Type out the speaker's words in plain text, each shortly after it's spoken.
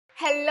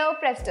Hello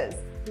Presters,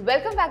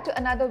 welcome back to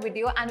another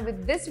video, and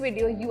with this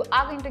video you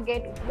are going to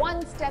get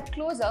one step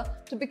closer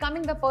to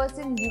becoming the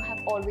person you have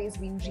always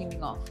been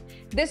dreaming of.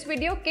 This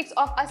video kicks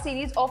off a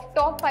series of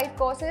top 5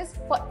 courses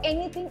for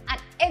anything and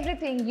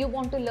everything you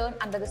want to learn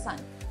under the sun.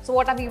 So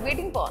what are we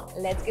waiting for?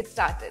 Let's get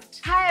started.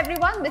 Hi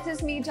everyone, this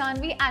is me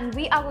Janvi and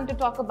we are going to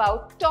talk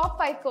about top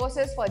 5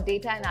 courses for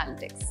data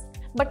analytics.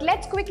 But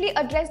let's quickly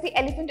address the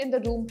elephant in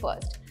the room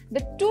first. The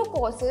 2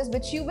 courses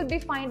which you will be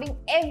finding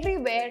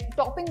everywhere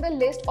topping the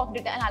list of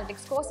data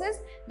analytics courses.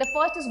 The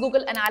first is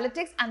Google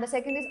Analytics and the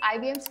second is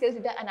IBM Skills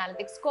Data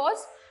Analytics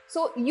course.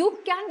 So you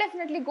can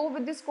definitely go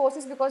with these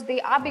courses because they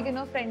are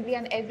beginner friendly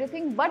and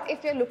everything. But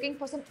if you're looking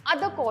for some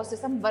other courses,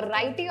 some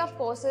variety of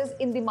courses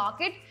in the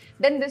market,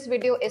 then this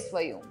video is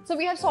for you. So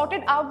we have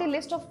sorted out the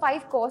list of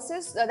 5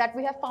 courses that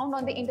we have found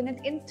on the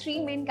internet in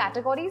 3 main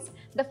categories.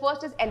 The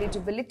first is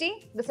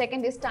eligibility, the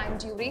second is time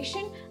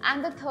duration,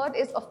 and the third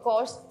is of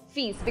course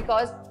fees,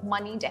 because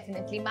money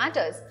definitely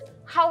matters.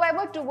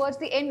 However, towards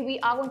the end, we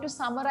are going to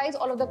summarize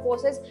all of the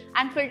courses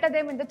and filter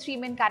them into 3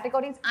 main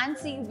categories and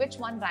see which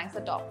one ranks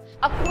the top.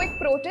 A quick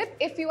pro tip: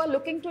 if you are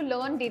looking to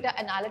learn data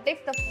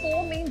analytics, the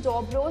 4 main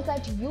job roles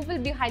that you will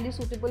be highly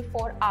suitable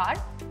for are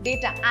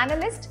data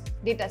analyst,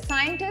 data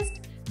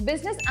scientist,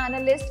 business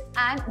analyst,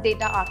 and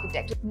data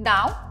architect.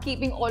 Now,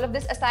 keeping all of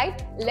this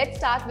aside, let's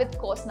start with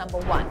course number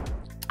 1,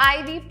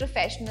 Ivy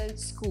Professional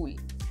School.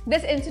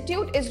 This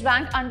institute is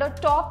ranked under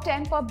top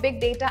 10 for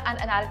Big Data and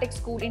Analytics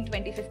School in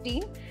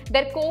 2015.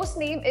 Their course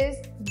name is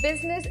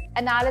Business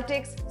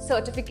Analytics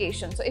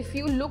Certification. So if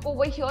you look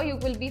over here, you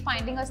will be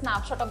finding a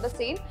snapshot of the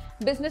same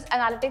Business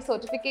Analytics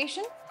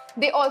Certification.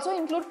 They also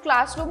include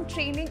classroom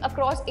training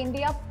across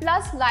India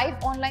plus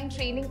live online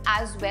training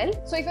as well.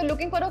 So if you're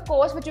looking for a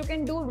course which you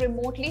can do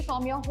remotely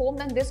from your home,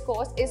 then this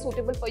course is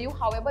suitable for you.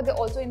 However, they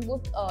also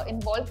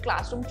involve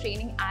classroom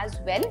training as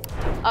well.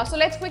 So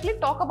let's quickly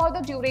talk about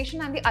the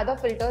duration and the other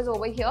filters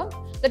over here.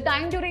 The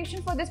time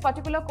duration for this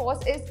particular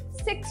course is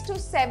 6 to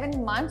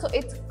 7 months. So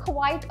it's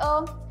quite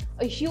a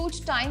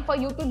huge time for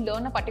you to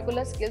learn a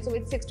particular skill. So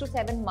it's 6 to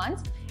 7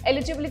 months.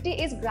 Eligibility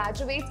is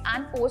graduates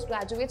and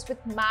postgraduates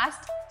with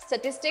maths,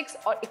 statistics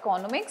or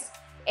economics,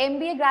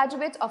 MBA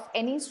graduates of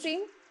any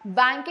stream,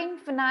 banking,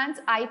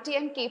 finance, IT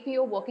and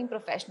KPO working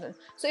professionals.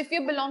 So if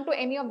you belong to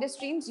any of these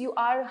streams, you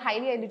are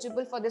highly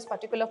eligible for this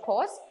particular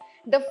course.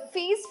 The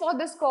fees for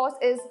this course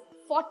is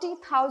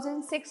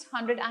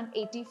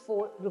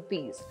 40,684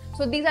 rupees.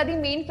 So these are the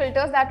main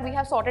filters that we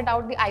have sorted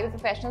out the Ivy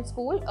Professional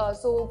School.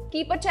 So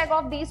keep a check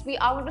of these. We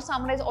are going to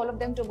summarize all of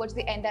them towards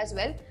the end as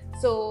well.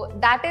 So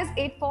that is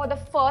it for the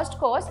first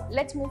course.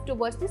 Let's move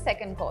towards the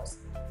second course.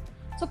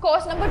 So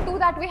course number 2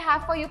 that we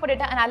have for you for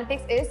data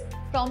analytics is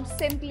from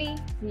Simpli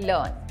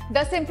Learn.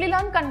 The Simpli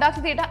Learn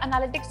conducts data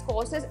analytics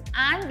courses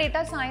and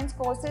data science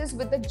courses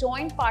with the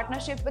joint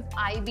partnership with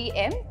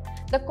IBM.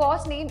 The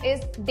course name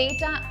is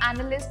Data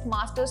Analyst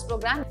Master's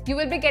Program. You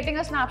will be getting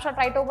a snapshot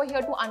right over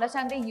here to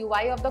understand the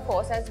UI of the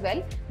course as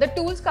well. The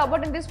tools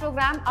covered in this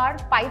program are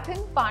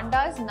Python,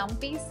 Pandas,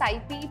 NumPy,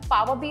 SciPy,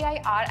 Power BI,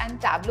 R and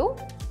Tableau.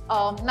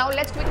 Now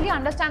let's quickly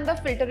understand the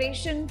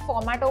filtration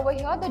format over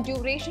here. The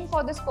duration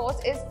for this course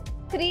is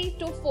 3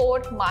 to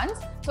 4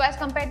 months. So as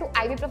compared to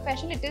Ivy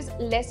Professional, it is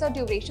lesser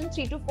duration,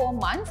 3 to 4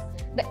 months.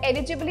 The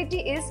eligibility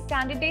is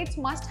candidates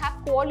must have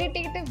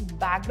qualitative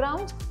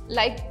backgrounds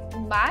like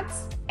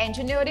maths,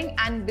 engineering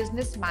and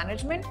business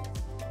management.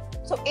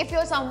 So if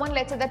you're someone,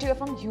 let's say that you're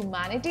from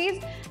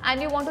humanities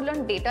and you want to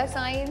learn data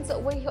science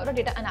over here or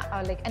data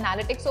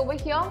analytics over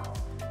here,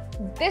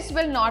 this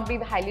will not be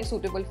highly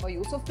suitable for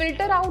you. So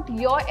filter out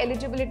your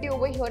eligibility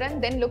over here and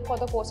then look for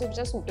the courses which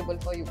are suitable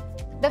for you.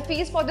 The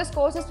fees for this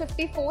course is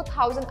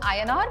 54,000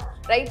 INR,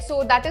 right?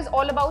 So that is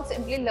all about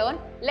Simpli Learn.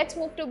 Let's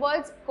move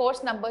towards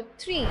course number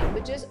 3,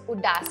 which is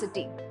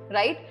Udacity,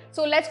 right?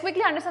 So let's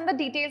quickly understand the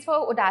details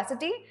for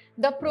Udacity.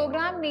 The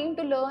program name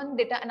to learn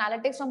data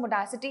analytics from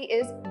Udacity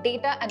is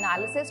Data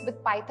Analysis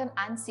with Python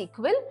and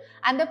SQL.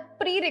 And the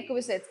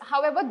prerequisites,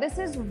 however, this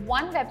is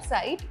one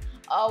website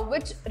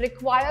which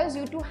requires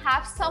you to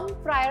have some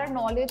prior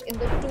knowledge in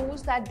the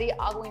tools that they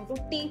are going to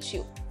teach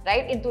you,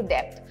 right, into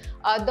depth.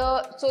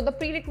 So the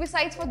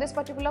prerequisites for this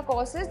particular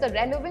course is the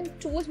relevant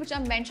tools which are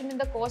mentioned in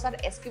the course are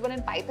SQL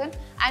and Python,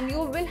 and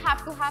you will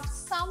have to have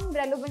some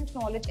relevant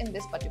knowledge in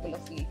this particular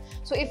field.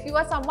 So if you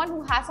are someone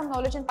who has some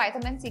knowledge in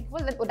Python and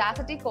SQL, then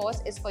Udacity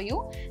course is for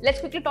you.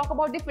 Let's quickly talk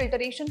about the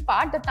filtration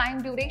part. The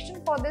time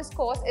duration for this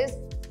course is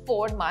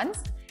 4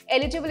 months.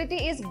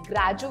 Eligibility is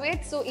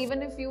graduate. So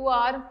even if you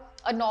are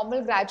a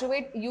normal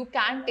graduate, you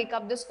can take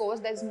up this course.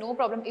 There's no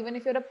problem. Even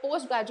if you're a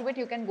postgraduate,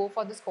 you can go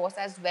for this course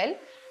as well.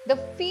 The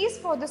fees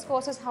for this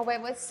course is,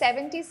 however,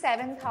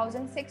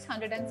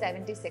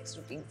 77,676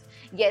 rupees.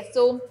 Yes,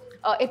 so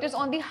it is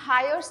on the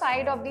higher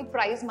side of the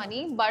prize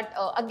money. But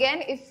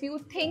again, if you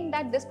think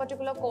that this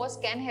particular course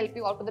can help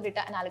you out with the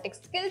data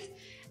analytics skills,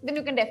 then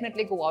you can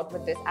definitely go out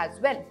with this as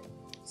well.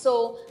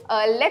 So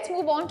let's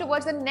move on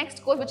towards the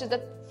next course, which is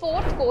the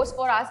 4th course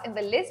for us in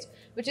the list,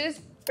 which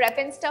is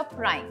PrepInsta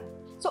Prime.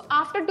 So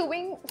after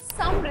doing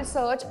some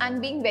research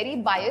and being very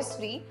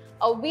bias-free,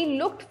 we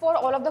looked for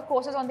all of the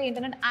courses on the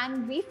internet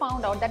and we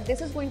found out that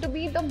this is going to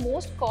be the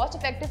most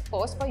cost-effective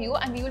course for you,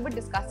 and we will be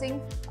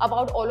discussing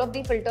about all of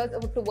the filters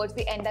towards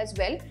the end as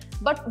well.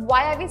 But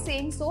why are we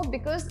saying so?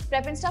 Because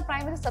PrepInsta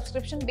Prime is a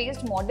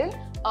subscription-based model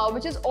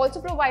which is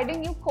also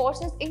providing you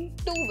courses in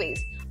two ways: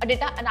 a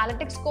data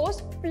analytics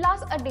course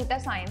plus a data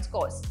science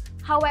course.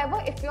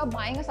 However, if you're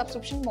buying a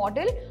subscription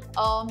model,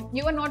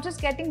 you are not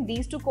just getting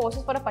these two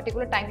courses for a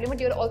particular time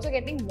limit, you're also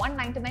getting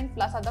 199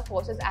 plus other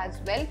courses as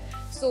well.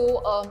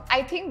 So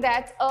I think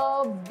that's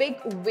a big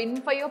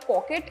win for your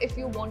pocket if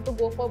you want to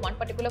go for one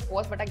particular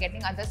course but are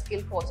getting other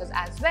skill courses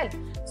as well.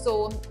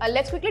 So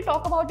let's quickly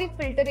talk about the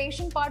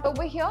filtration part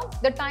over here.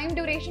 The time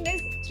duration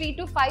is 3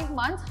 to 5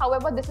 months.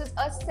 However, this is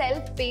a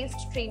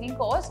self-paced training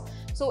course.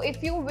 So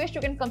if you wish,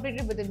 you can complete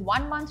it within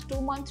 1 month,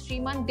 2 months, 3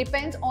 months,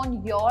 depends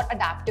on your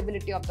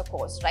adaptability of the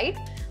course, right?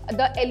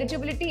 The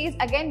eligibility is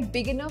again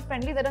beginner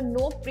friendly. There are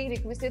no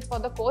prerequisites for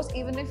the course.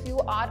 Even if you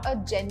are a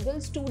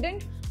general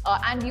student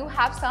and you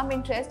have some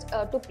interest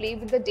to play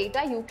with the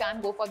data, you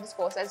can go for this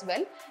course as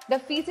well. The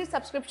fees is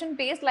subscription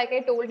based, like I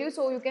told you,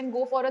 so you can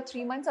go for a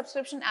 3-month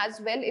subscription as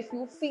well if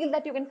you feel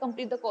that you can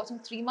complete the course in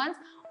 3 months,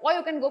 or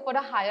you can go for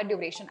a higher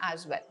duration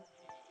as well.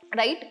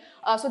 Right?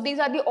 So these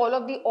are all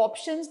of the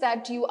options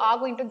that you are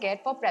going to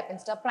get for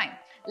PrepInsta Prime.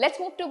 Let's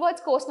move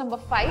towards course number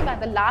 5, and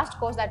the last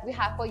course that we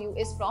have for you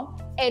is from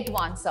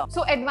Edvancer.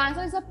 So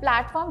Edvancer is a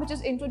platform which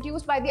is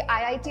introduced by the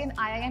IIT and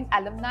IIM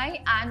alumni,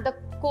 and the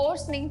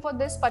course name for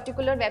this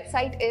particular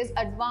website is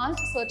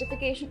Advanced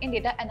Certification in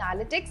Data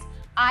Analytics,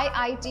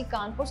 IIT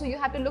Kanpur. So you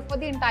have to look for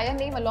the entire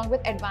name along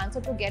with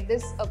Edvancer to get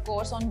this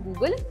course on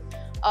Google.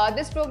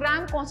 This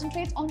program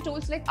concentrates on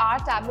tools like R,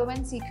 Tableau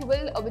and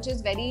SQL, which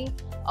is very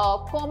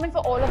common for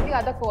all of the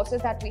other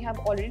courses that we have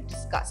already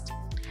discussed.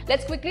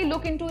 Let's quickly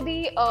look into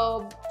the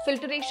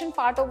filtration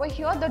part over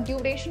here. The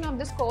duration of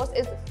this course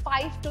is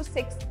 5 to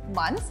 6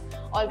 months.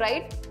 All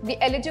right.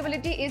 The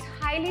eligibility is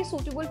highly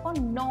suitable for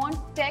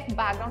non-tech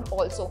background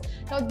also.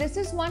 Now, this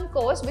is one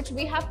course which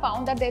we have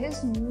found that there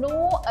is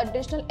no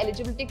additional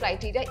eligibility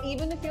criteria,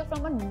 even if you're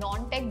from a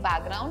non-tech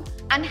background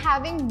and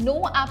having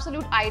no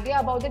absolute idea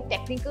about the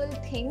technical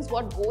things,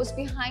 what goes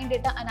behind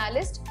data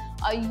analyst.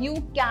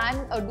 You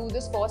can do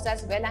this course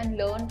as well and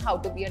learn how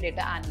to be a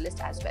data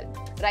analyst as well,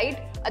 right?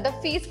 The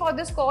fees for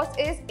this course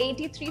is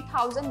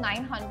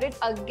 83,900,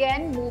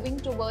 again moving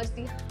towards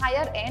the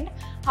higher end.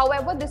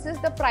 However, this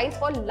is the price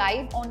for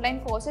live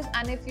online courses,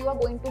 and if you are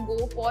going to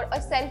go for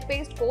a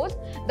self-paced course,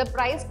 the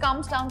price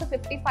comes down to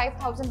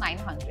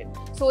 55,900.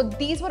 So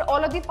these were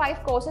all of the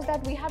 5 courses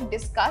that we have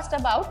discussed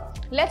about.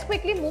 Let's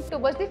quickly move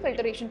towards the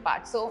filtration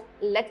part. So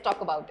let's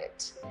talk about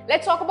it.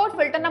 Let's talk about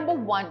filter number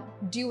 1,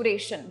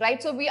 duration,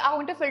 right? So we are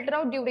going to filter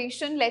out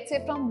duration, let's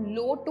say from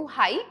low to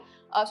high.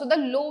 So the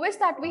lowest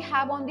that we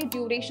have on the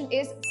duration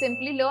is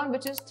Simpli Learn,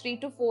 which is 3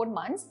 to 4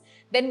 months.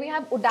 Then we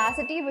have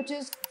Udacity, which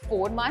is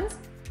 4 months.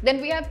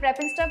 Then we have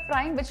PrepInsta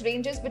Prime, which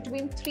ranges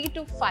between 3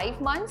 to 5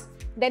 months.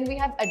 Then we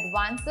have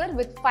Edvancer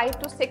with 5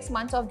 to 6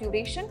 months of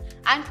duration.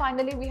 And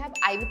finally, we have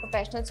Ivy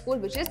Professional School,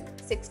 which is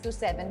 6 to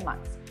 7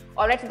 months.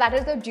 Alright, so that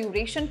is the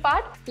duration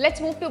part. Let's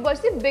move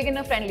towards the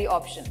beginner friendly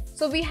option.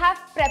 So we have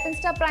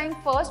PrepInsta Prime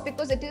first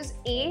because it is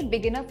a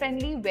beginner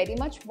friendly very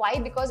much. Why?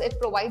 Because it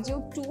provides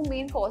you 2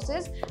 main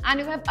courses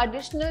and you have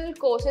additional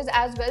courses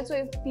as well. So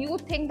if you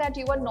think that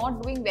you are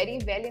not doing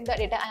very well in the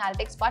data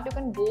analytics part, you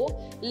can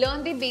go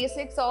learn the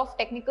basics of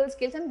technical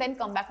skills and then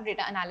come back to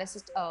data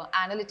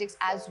analytics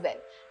as well,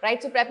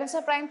 right? So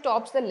PrepInsta Prime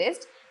tops the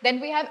list. Then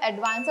we have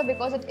Edvancer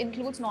because it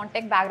includes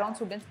non-tech background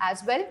students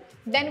as well.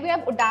 Then we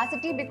have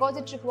Udacity because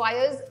it requires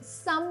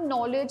some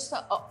knowledge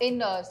in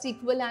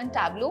SQL and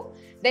Tableau.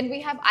 Then we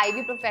have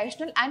Ivy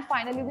Professional, and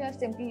finally we have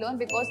Simpli Learn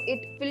because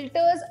it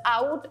filters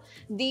out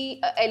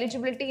the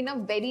eligibility in a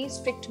very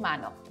strict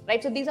manner,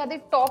 right? So these are the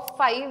top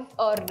 5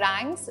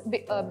 ranks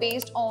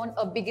based on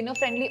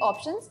beginner-friendly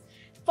options.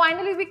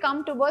 Finally, we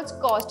come towards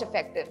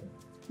cost-effective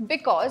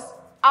because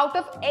out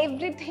of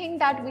everything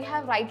that we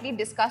have rightly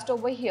discussed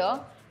over here,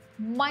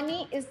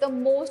 money is the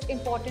most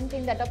important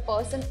thing that a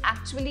person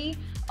actually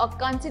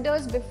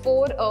considers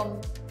before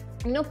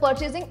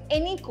purchasing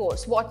any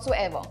course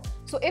whatsoever.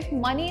 So if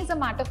money is a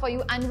matter for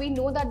you, and we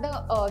know that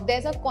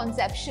there's a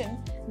conception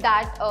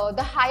that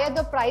the higher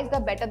the price, the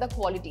better the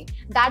quality.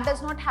 That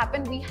does not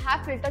happen. We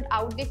have filtered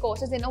out the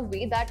courses in a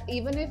way that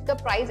even if the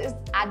price is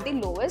at the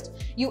lowest,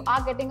 you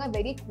are getting a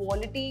very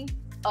quality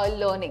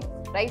learning,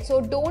 right? So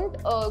don't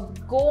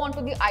go on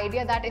to the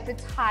idea that if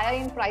it's higher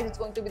in price, it's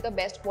going to be the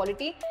best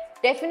quality.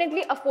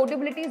 Definitely,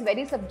 affordability is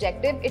very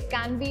subjective. It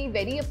can be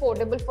very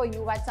affordable for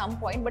you at some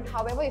point, but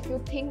however, if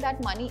you think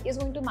that money is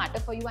going to matter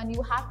for you and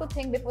you have to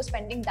think before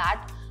spending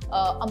that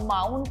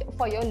amount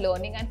for your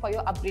learning and for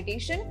your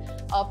upgradation,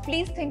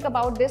 please think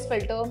about this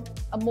filter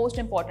most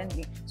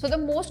importantly. So the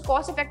most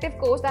cost-effective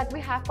course that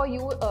we have for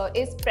you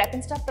is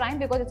PrepInsta Prime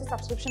because it's a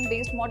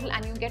subscription-based model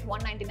and you get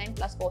 199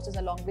 plus courses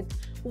along with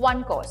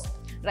one course,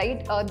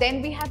 right?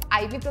 Then we have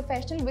Ivy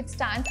Professional, which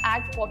stands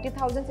at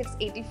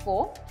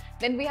 40,684.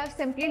 Then we have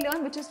Simpli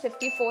Learn, which is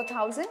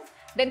 54,000.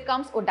 Then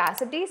comes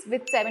Udacity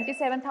with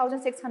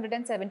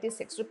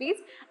 77,676 rupees.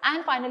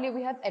 And finally,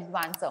 we have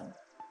Edvancer,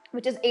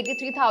 which is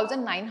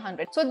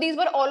 83,900. So these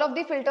were all of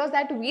the filters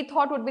that we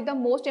thought would be the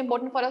most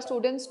important for our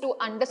students to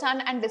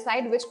understand and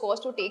decide which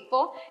course to take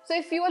for. So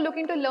if you are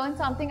looking to learn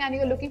something and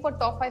you're looking for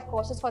top 5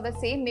 courses for the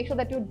same, make sure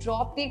that you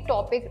drop the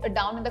topic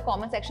down in the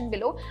comment section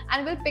below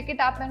and we'll pick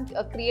it up and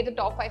create the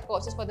top 5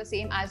 courses for the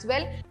same as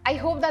well. I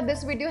hope that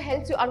this video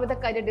helps you out with the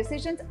career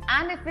decisions,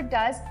 and if it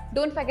does,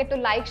 don't forget to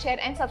like, share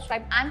and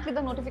subscribe and click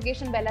the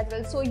notification bell as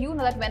well, so you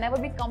know that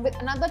whenever we come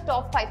with another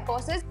top 5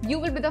 courses, you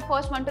will be the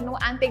first one to know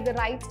and take the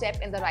right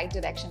step in the right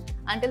direction.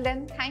 Until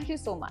then, thank you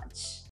so much.